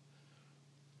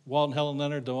 Walt and Helen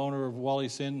Leonard, the owner of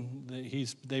Wally's Inn,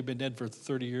 they've been dead for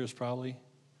 30 years probably.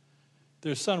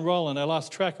 Their son Roland, I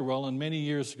lost track of Roland many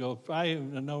years ago. I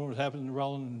don't know what happened to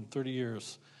Roland in 30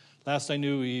 years. Last I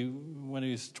knew, when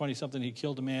he was 20-something, he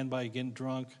killed a man by getting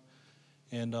drunk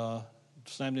and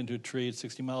slammed into a tree at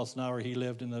 60 miles an hour. He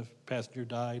lived and the passenger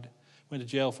died. Went to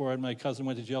jail for it. My cousin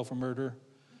went to jail for murder.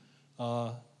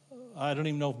 I don't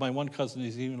even know if my one cousin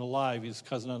is even alive. He's a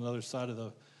cousin on the other side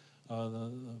of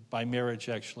by marriage,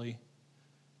 actually.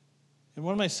 And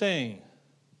what am I saying?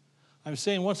 I'm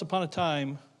saying once upon a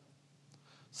time,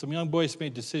 some young boys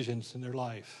made decisions in their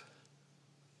life.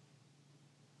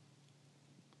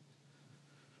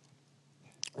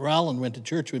 Roland went to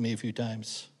church with me a few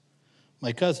times.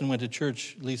 My cousin went to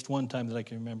church at least one time that I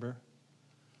can remember.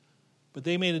 But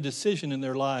they made a decision in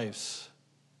their lives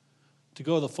to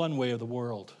go the fun way of the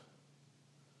world.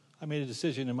 I made a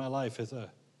decision in my life as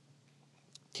a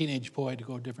teenage boy to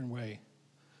go a different way.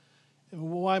 And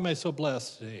why am I so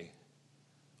blessed today?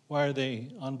 Why are they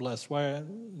unblessed? Why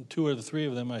two or the three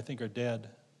of them, I think, are dead?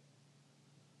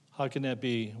 How can that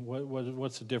be?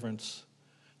 What's the difference?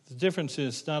 The difference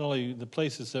is not only the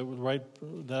places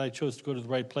that I chose to go to the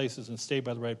right places and stay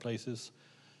by the right places,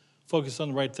 focus on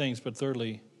the right things, but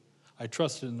thirdly, I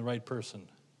trusted in the right person.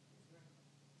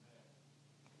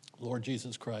 Lord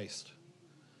Jesus Christ.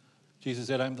 Jesus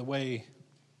said, I'm the way,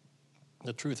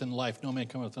 the truth, and the life. No man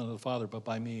cometh unto the Father but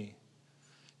by me.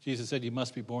 Jesus said, you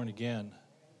must be born again.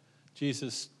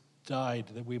 Jesus died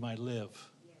that we might live.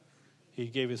 He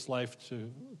gave his life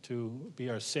to be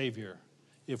our Savior.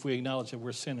 If we acknowledge that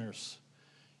we're sinners.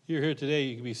 You're here today,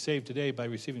 you can be saved today by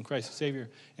receiving Christ as Savior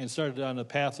and started on the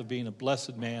path of being a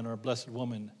blessed man or a blessed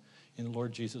woman in the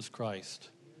Lord Jesus Christ.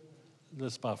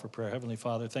 Let's bow for prayer. Heavenly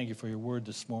Father, thank you for your word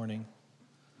this morning.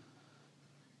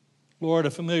 Lord,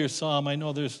 a familiar psalm. I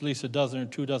know there's at least a dozen or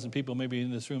 2 dozen people maybe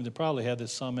in this room that probably had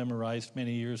this psalm memorized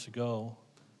many years ago.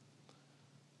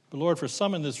 But Lord, for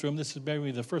some in this room, this is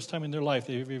maybe the first time in their life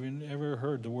they've even ever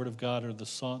heard the word of God or this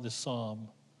psalm.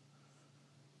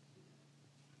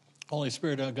 Holy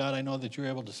Spirit, oh God, I know that you're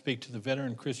able to speak to the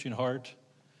veteran Christian heart,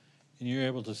 and you're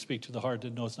able to speak to the heart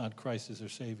that knows not Christ as their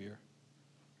Savior.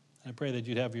 I pray that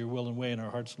you'd have your will and way in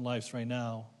our hearts and lives right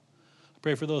now. I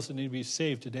pray for those that need to be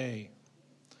saved today.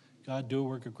 God, do a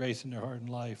work of grace in their heart and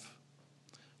life.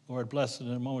 Lord, bless in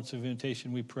the moments of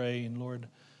invitation we pray. And Lord,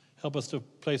 help us to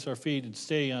place our feet and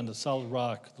stay on the solid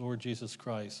rock, the Lord Jesus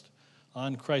Christ.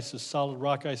 On Christ's solid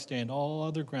rock I stand. All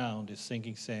other ground is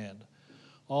sinking sand.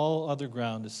 All other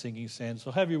ground is sinking sand. So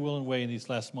have your will and way in these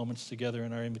last moments together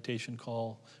in our invitation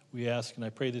call. We ask, and I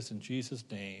pray this in Jesus'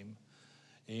 name.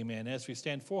 Amen. As we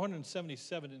stand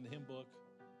 477 in the hymn book.